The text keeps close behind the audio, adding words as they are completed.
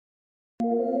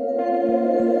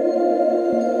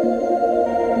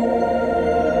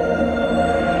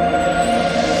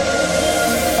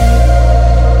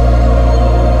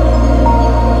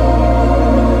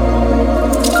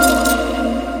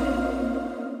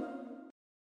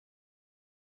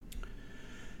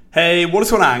Hey, what is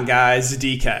going on, guys? It's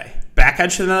DK. Back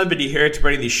at you with another video here to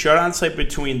bring the showdown slate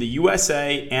between the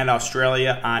USA and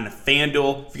Australia on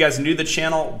Fanduel. If you guys are new to the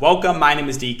channel, welcome. My name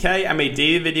is DK. I make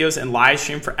daily videos and live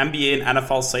stream for NBA and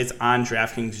NFL slates on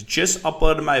DraftKings. Just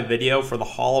uploaded my video for the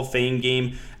Hall of Fame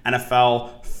game.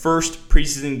 NFL first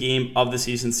preseason game of the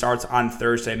season starts on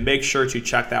Thursday. Make sure to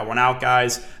check that one out,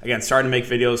 guys. Again, starting to make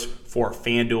videos for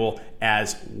Fanduel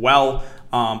as well.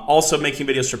 Also making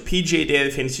videos for PGA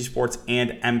Daily Fantasy Sports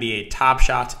and NBA Top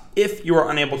Shot. If you are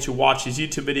unable to watch these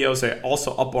YouTube videos, I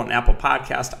also upload an Apple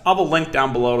Podcast. I'll have a link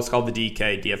down below. It's called the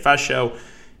DK DFS Show.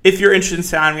 If you're interested in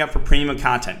signing up for premium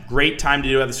content, great time to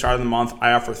do it at the start of the month.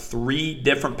 I offer 3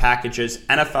 different packages.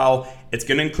 NFL, it's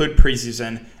going to include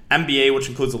preseason. NBA, which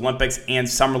includes Olympics, and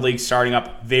Summer League starting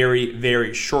up very,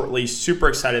 very shortly. Super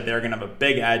excited. They're going to have a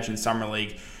big edge in Summer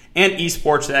League. And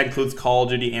esports, that includes Call of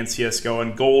Duty and CSGO.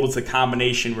 And Gold is a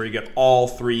combination where you get all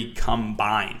 3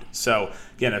 combined. So,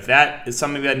 again, if that is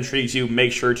something that intrigues you,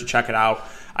 make sure to check it out.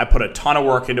 I put a ton of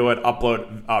work into it,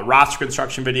 upload roster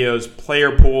construction videos,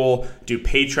 player pool, do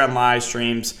Patreon live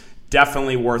streams.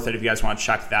 Definitely worth it if you guys want to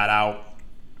check that out.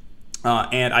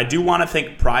 And I do want to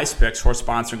thank Prize Picks for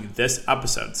sponsoring this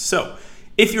episode. So,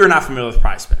 if you're not familiar with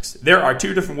Prize Picks, there are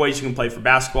 2 different ways you can play for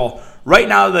basketball. Right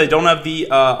now, they don't have the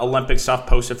Olympic stuff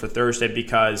posted for Thursday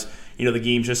because the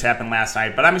games just happened last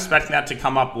night. But I'm expecting that to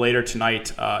come up later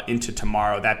tonight into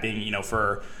tomorrow. That being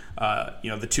for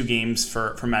the 2 games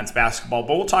for men's basketball.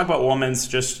 But we'll talk about women's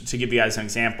just to give you guys an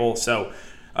example. So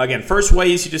again, first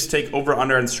way is you just take over,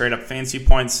 under, and straight up fantasy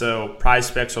points. So Prize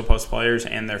Picks will post players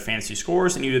and their fantasy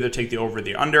scores, and you either take the over or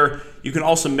the under. You can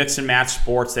also mix and match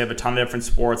sports. They have a ton of different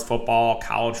sports: football,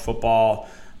 college football.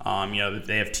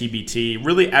 They have TBT,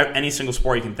 really any single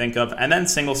sport you can think of. And then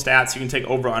single stats, you can take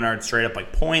over, under, and straight up,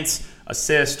 like points,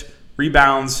 assist,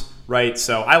 rebounds, right?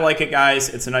 So I like it, guys.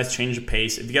 It's a nice change of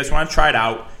pace. If you guys want to try it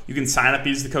out, you can sign up,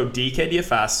 use the code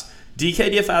DKDFS.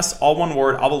 DKDFS, all one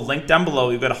word. I'll have a link down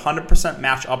below. You'll get a 100%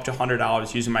 match up to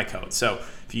 $100 using my code. So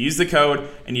if you use the code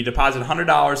and you deposit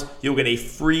 $100, you'll get a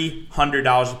free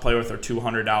 $100 to play with, or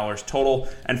 $200 total.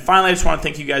 And finally, I just want to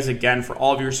thank you guys again for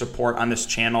all of your support on this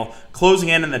channel. Closing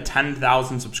in the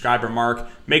 10,000 subscriber mark.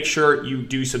 Make sure you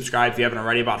do subscribe if you haven't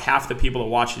already. About half the people that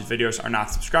watch these videos are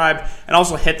not subscribed. And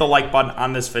also hit the like button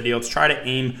on this video. Let's try to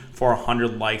aim for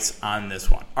 100 likes on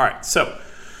this one. All right, so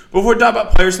before we talk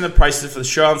about players and the prices for the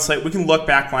showdown slate, we can look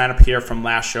back lineup here from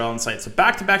last showdown slate. So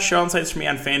back-to-back showdown slates for me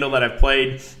on Fanduel that I've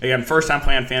played. Again, first time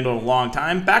playing on Fanduel in a long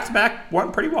time. Back-to-back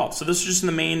went pretty well. So this is just in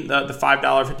the main, the $5,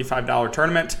 $55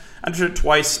 tournament. I entered it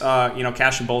twice,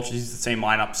 cash and bulge, used the same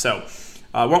lineup. So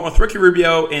went with Ricky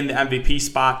Rubio in the MVP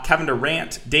spot, Kevin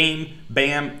Durant, Dame,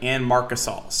 Bam, and Marc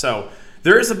Gasol. So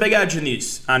there is a big edge in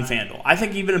these on Fanduel. I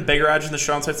think even a bigger edge in the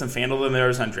showdown slates on Fanduel than there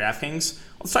is on DraftKings.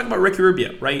 Let's talk about Ricky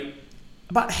Rubio, right?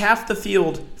 About half the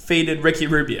field faded Ricky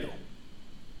Rubio.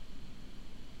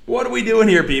 What are we doing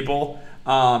here, people?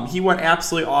 He went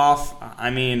absolutely off.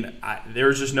 There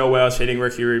was just no way I was fading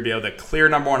Ricky Rubio, the clear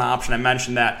number 1 option. I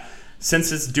mentioned that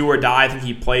since it's do or die, I think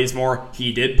he plays more.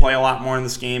 He did play a lot more in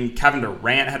this game. Kevin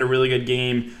Durant had a really good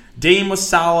game. Dame was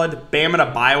solid. Bam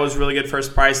Adebayo was really good for his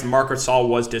price. And Marc Gasol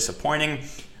was disappointing.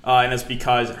 And it's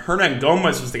because Hernan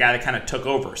Gomez was the guy that kind of took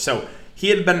over. So he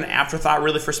had been an afterthought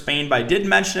really for Spain, but I did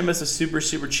mention him as a super,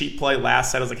 super cheap play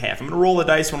last set. I was like, hey, if I'm going to roll the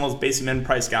dice, one of those basic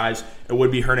min-price guys, it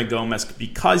would be Hernan Gomez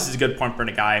because he's a good point per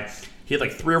guy. He had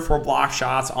like 3 or 4 block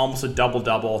shots, almost a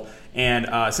double-double.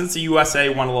 And since the USA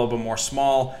went a little bit more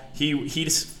small, he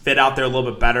just fit out there a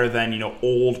little bit better than,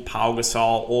 old Pau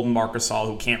Gasol, old Marc Gasol,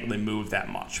 who can't really move that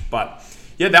much. But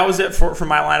yeah, that was it for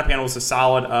my lineup. Again, it was a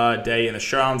solid day in the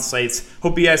showdown slates.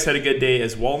 Hope you guys had a good day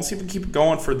as well, and see if we can keep it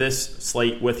going for this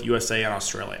slate with USA and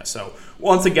Australia. So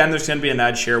once again, there's going to be an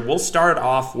edge here. Let's start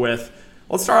off with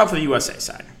the USA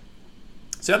side.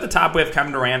 So at the top, we have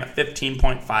Kevin Durant at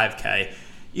 15.5K.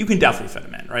 You can definitely fit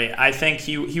him in, right? I think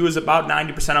he was about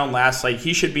 90% on last slate.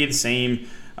 He should be the same.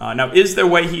 Now, is there a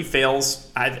way he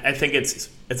fails? I think it's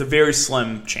a very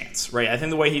slim chance, right? I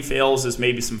think the way he fails is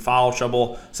maybe some foul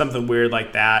trouble, something weird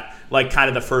like that, like kind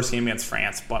of the first game against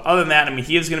France. But other than that,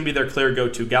 he is going to be their clear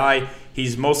go-to guy.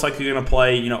 He's most likely going to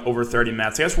play, over 30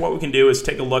 minutes. I guess what we can do is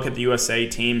take a look at the USA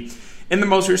team. In the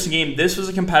most recent game, this was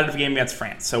a competitive game against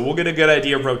France, so we'll get a good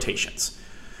idea of rotations.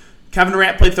 Kevin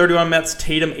Durant played 31 minutes,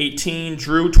 Tatum 18,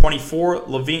 Drew 24,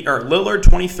 Lillard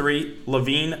 23,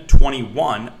 Levine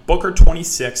 21, Booker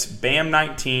 26, Bam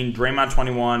 19, Draymond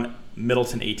 21,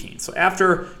 Middleton 18. So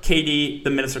after KD, the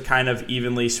minutes are kind of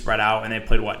evenly spread out, and they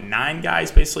played 9 guys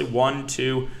basically? 1,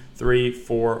 2, 3,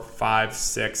 4, 5,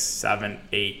 6, 7,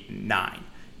 8, 9.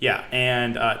 Yeah,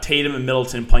 and Tatum and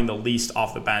Middleton playing the least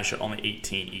off the bench at only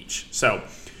 18 each. So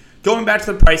Going back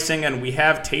to the pricing, and we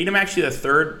have Tatum actually the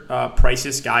third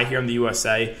priciest guy here in the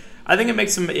USA. I think it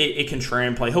makes him a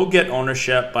contrarian play. He'll get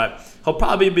ownership, but he'll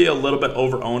probably be a little bit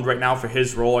over-owned right now for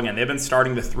his role. Again, they've been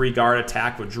starting the three-guard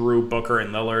attack with Drew, Booker,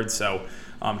 and Lillard, so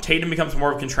Tatum becomes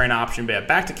more of a contrarian option. But yeah,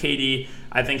 back to KD,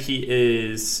 I think he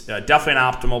is definitely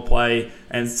an optimal play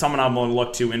and someone I'm going to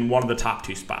look to in one of the top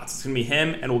two spots. It's going to be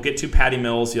him, and we'll get to Patty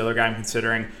Mills, the other guy I'm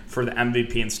considering for the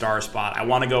MVP and star spot. I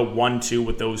want to go 1-2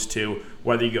 with those two,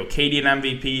 whether you go KD and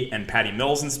MVP and Patty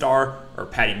Mills and star, or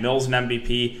Patty Mills and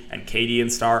MVP and KD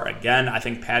and star. Again, I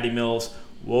think Patty Mills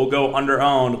will go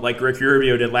under-owned like Ricky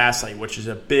Rubio did last night, which is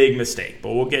a big mistake.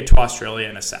 But we'll get to Australia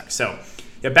in a sec. So,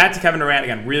 yeah, back to Kevin Durant.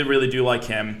 Again, really, really do like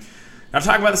him. Now,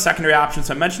 talking about the secondary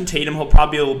options, I mentioned Tatum. He'll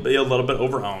probably be a little bit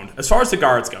over-owned. As far as the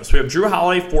guards go, so we have Drew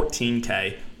Holiday,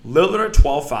 $14K, Lillard at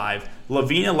 $12.5,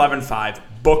 LaVine, $11.5,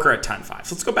 Booker at $10.5.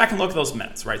 So let's go back and look at those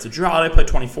minutes, right? So Drew Holiday played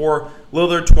 24,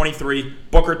 Lillard 23,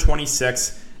 Booker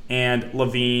 26, and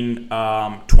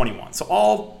LaVine 21. So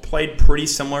all played pretty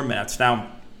similar minutes. Now,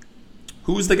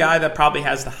 who's the guy that probably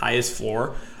has the highest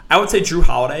floor? I would say Drew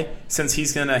Holiday, since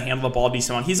he's going to handle the ball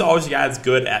decent amount. He's always a guy that's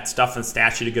good at stuff and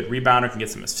stat sheet, a good rebounder, can get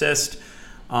some assists.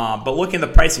 But looking at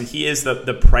the pricing, he is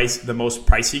the most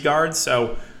pricey guard.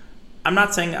 So I'm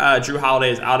not saying Drew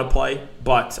Holiday is out of play,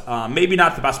 but maybe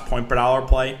not the best point per dollar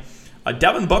play.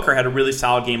 Devin Booker had a really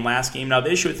solid game last game. Now,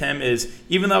 the issue with him is,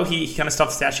 even though he kind of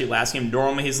stuffed the stat sheet last game,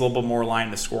 normally he's a little bit more reliant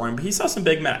on the scoring, but he saw some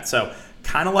big minutes. So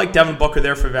kind of like Devin Booker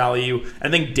there for value. I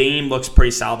think Dame looks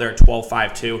pretty solid there at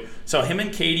 12.5 too. So him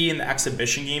and KD in the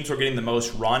exhibition games were getting the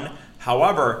most run.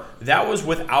 However, that was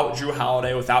without Drew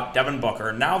Holiday, without Devin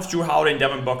Booker. Now it's Drew Holiday and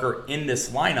Devin Booker in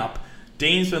this lineup.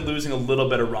 Dame's been losing a little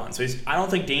bit of run. So I don't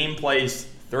think Dame plays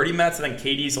 30 minutes. I think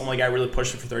KD's the only guy really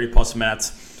pushing for 30-plus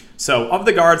minutes. So of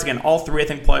the guards, again, all four I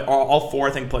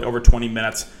think play over 20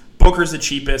 minutes. Booker's the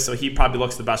cheapest, so he probably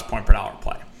looks the best point per dollar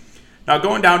play. Now,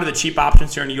 going down to the cheap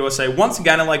options here in the USA, once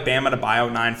again, I like Bam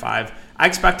Adebayo, 9.5. I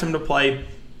expect him to play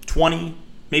 20,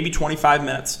 maybe 25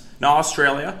 minutes. Now,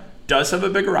 Australia does have a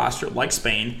bigger roster, like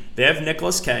Spain. They have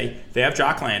Nicholas K. They have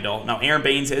Jock Landale. Now, Aaron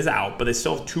Baines is out, but they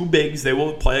still have two bigs. They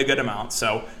will play a good amount.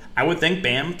 So I would think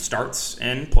Bam starts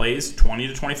and plays 20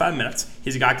 to 25 minutes.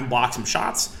 He's a guy who can block some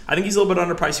shots. I think he's a little bit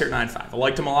underpriced here at 9.5. I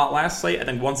liked him a lot last slate. I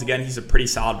think, once again, he's a pretty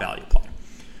solid value play.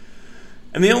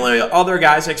 And the only other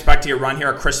guys I expect to get run here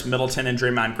are Chris Middleton and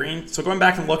Draymond Green. So going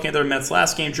back and looking at their minutes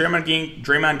last game,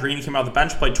 Draymond Green came out of the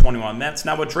bench, played 21 minutes.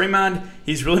 Now with Draymond,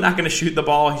 he's really not going to shoot the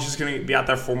ball. He's just going to be out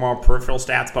there for more peripheral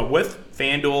stats. But with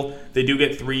Fanduel, they do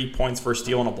get 3 points for a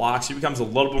steal and a block, so he becomes a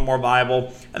little bit more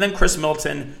viable. And then Chris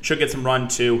Middleton should get some run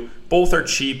too. Both are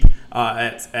cheap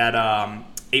at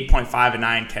 8.5 and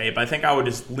 9K. But I think I would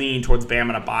just lean towards Bam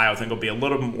and Adebayo. I think he'll be a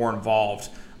little bit more involved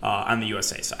on the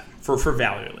USA side, for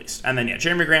value at least. And then, yeah,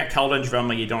 Jeremy Grant, Keldon,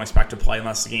 JaVale you don't expect to play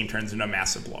unless the game turns into a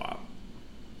massive blowout.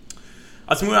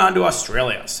 Let's move on to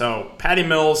Australia. So, Patty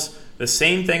Mills, the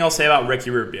same thing I'll say about Ricky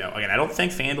Rubio. Again, I don't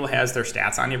think FanDuel has their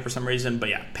stats on here for some reason, but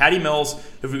yeah, Patty Mills,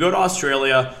 if we go to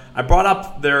Australia, I brought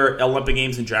up their Olympic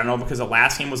Games in general because the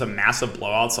last game was a massive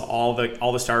blowout, so all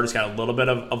the starters got a little bit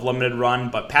of limited run.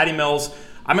 But Patty Mills,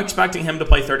 I'm expecting him to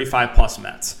play 35-plus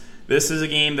minutes. This is a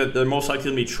game that they're most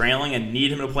likely to be trailing and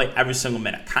need him to play every single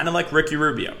minute, kind of like Ricky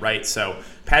Rubio, right? So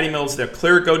Patty Mills, their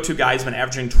clear go-to guy, has been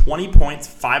averaging 20 points,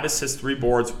 5 assists, 3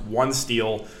 boards, 1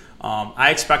 steal.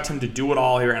 I expect him to do it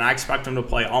all here, and I expect him to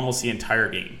play almost the entire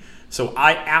game. So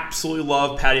I absolutely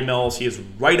love Patty Mills. He is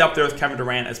right up there with Kevin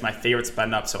Durant as my favorite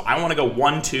spend up. So I want to go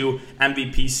 1-2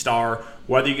 MVP star,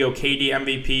 whether you go KD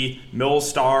MVP, Mills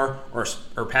star,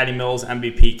 or Patty Mills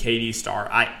MVP, KD star.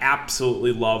 I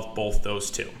absolutely love both those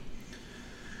two.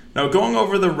 Now, going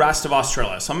over the rest of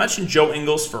Australia. So I mentioned Joe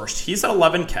Ingles first. He's at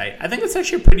 11K. I think it's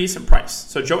actually a pretty decent price.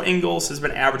 So Joe Ingles has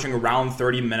been averaging around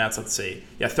 30 minutes, let's see.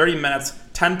 Yeah, 30 minutes,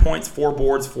 10 points, 4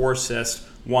 boards, 4 assists,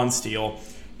 1 steal.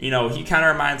 You know, he kind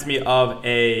of reminds me of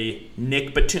a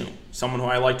Nick Batum, someone who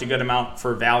I liked a good amount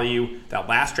for value that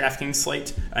last DraftKings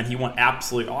slate, and he went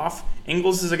absolutely off.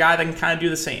 Ingles is a guy that can kind of do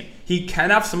the same. He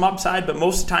can have some upside, but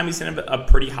most of the time he's in a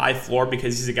pretty high floor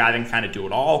because he's a guy that can kind of do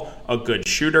it all, a good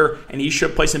shooter, and he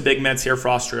should play some big minutes here for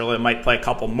Australia. Might play a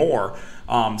couple more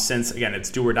since, again,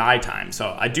 it's do or die time.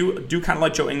 So I do kind of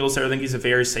like Joe Ingles there. I think he's a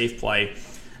very safe play.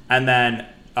 And then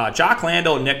Jock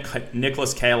Landale and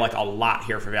Nicholas K like a lot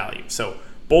here for value. So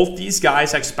both these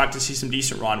guys I expect to see some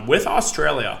decent run. With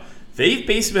Australia, they've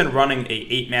basically been running a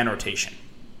 8-man rotation.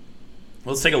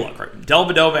 Let's take a look. Right?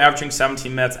 Dellavedova averaging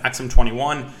 17 minutes, Exum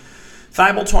 21,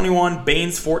 Thibault 21,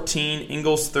 Baines 14,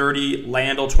 Ingles 30,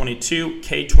 Landale 22,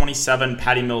 K 27,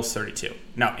 Patty Mills 32.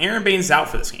 Now, Aaron Baines is out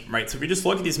for this game, right? So if you just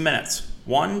look at these minutes,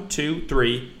 1, 2,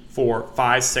 3, 4,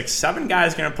 5, 6, 7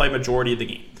 guys going to play majority of the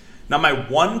game. Now, my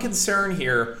one concern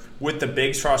here with the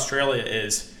bigs for Australia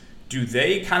is, do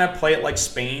they kind of play it like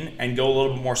Spain and go a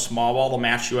little bit more small ball to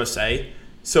match USA?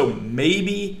 So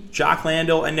maybe Jock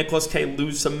Landale and Nicholas Kay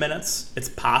lose some minutes. It's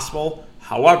possible.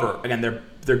 However, again,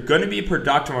 they're going to be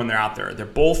productive when they're out there. They're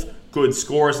both good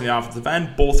scorers in the offensive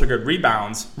end. Both are good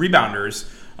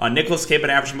rebounders. Nicholas Kay been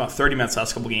averaging about 30 minutes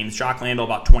last couple games. Jock Landale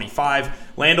about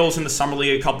 25. Landale's in the summer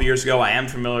league a couple years ago. I am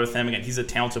familiar with him. Again, he's a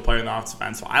talented player in the offensive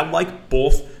end. So I like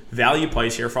both value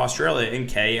plays here for Australia in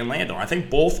Kay and Landale. I think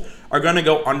both are going to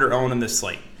go under-owned in this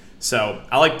slate. So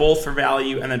I like both for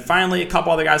value. And then finally, a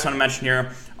couple other guys I want to mention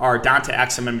here are Dante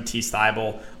Exum and Matisse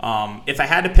Thybulle. If I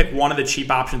had to pick one of the cheap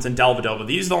options in Dellavedova,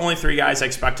 these are the only 3 guys I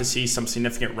expect to see some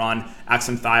significant run,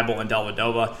 Exum, Thybulle, and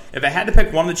Dellavedova. If I had to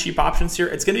pick one of the cheap options here,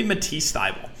 it's going to be Matisse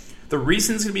Thybulle. The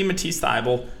reason it's going to be Matisse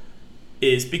Thybulle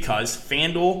is because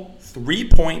Fanduel, 3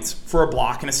 points for a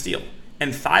block and a steal.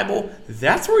 And Thybulle,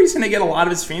 that's where he's going to get a lot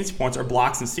of his fantasy points, are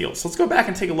blocks and steals. So let's go back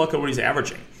and take a look at what he's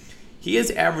averaging. He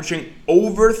is averaging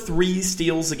over 3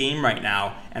 steals a game right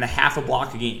now and a half a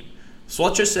block a game. So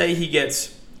let's just say he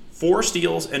gets 4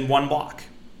 steals and 1 block,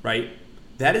 right?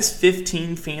 That is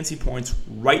 15 fantasy points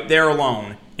right there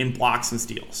alone in blocks and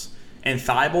steals. And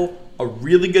Thybulle, a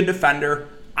really good defender.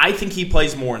 I think he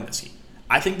plays more in this game.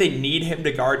 I think they need him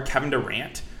to guard Kevin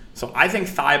Durant. So I think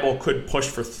Thybulle could push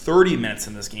for 30 minutes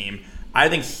in this game. I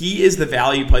think he is the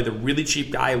value play, the really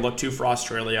cheap guy I look to for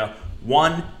Australia.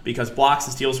 1, because blocks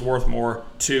and steals are worth more.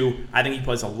 2, I think he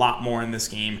plays a lot more in this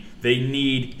game. They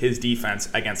need his defense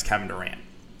against Kevin Durant.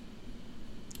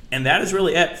 And that is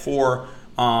really it for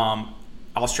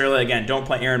Australia. Again, don't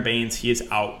play Aaron Baines. He is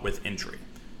out with injury.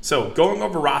 So going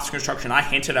over roster construction, I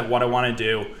hinted at what I want to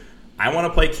do. I want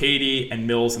to play KD and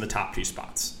Mills in the top 2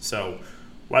 spots. So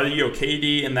whether you go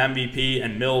KD in the MVP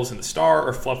and Mills in the star,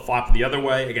 or flip-flop the other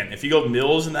way. Again, if you go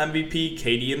Mills in the MVP,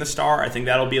 KD in the star, I think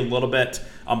that'll be a little bit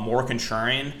more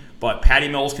contrarian. But Patty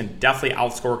Mills can definitely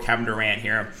outscore Kevin Durant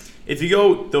here. If you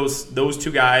go those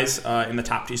 2 guys in the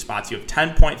top 2 spots, you have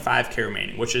 10.5K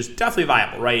remaining, which is definitely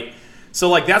viable, right?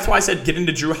 So that's why I said get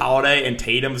into Drew Holiday and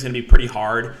Tatum is going to be pretty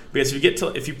hard, because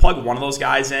if you plug one of those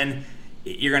guys in,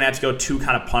 you're going to have to go 2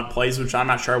 kind of punt plays, which I'm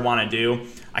not sure I want to do.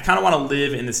 I kind of want to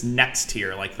live in this next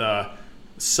tier, like the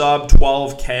sub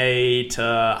 12K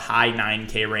to high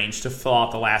 9K range to fill out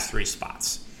the last 3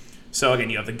 spots. So again,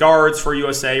 you have the guards for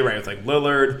USA, right, with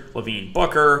Lillard, Levine,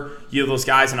 Booker. You have those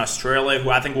guys in Australia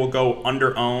who I think will go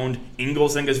under-owned.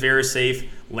 Ingles, I think, is very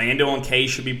safe. Landale and Kay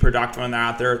should be productive when they're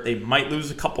out there. They might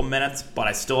lose a couple minutes, but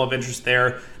I still have interest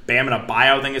there. Bam and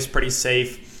Adebayo, I think, is pretty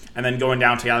safe. And then going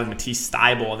down to guys like Matisse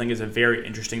Thybulle, I think, is a very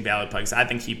interesting value play because I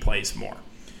think he plays more.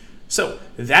 So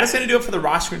that is going to do it for the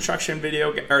roster construction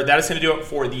video, or that is going to do it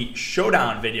for the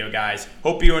showdown video, guys.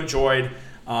 Hope you enjoyed.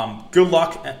 Good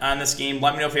luck on this game.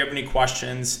 Let me know if you have any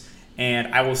questions,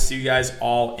 and I will see you guys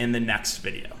all in the next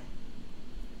video.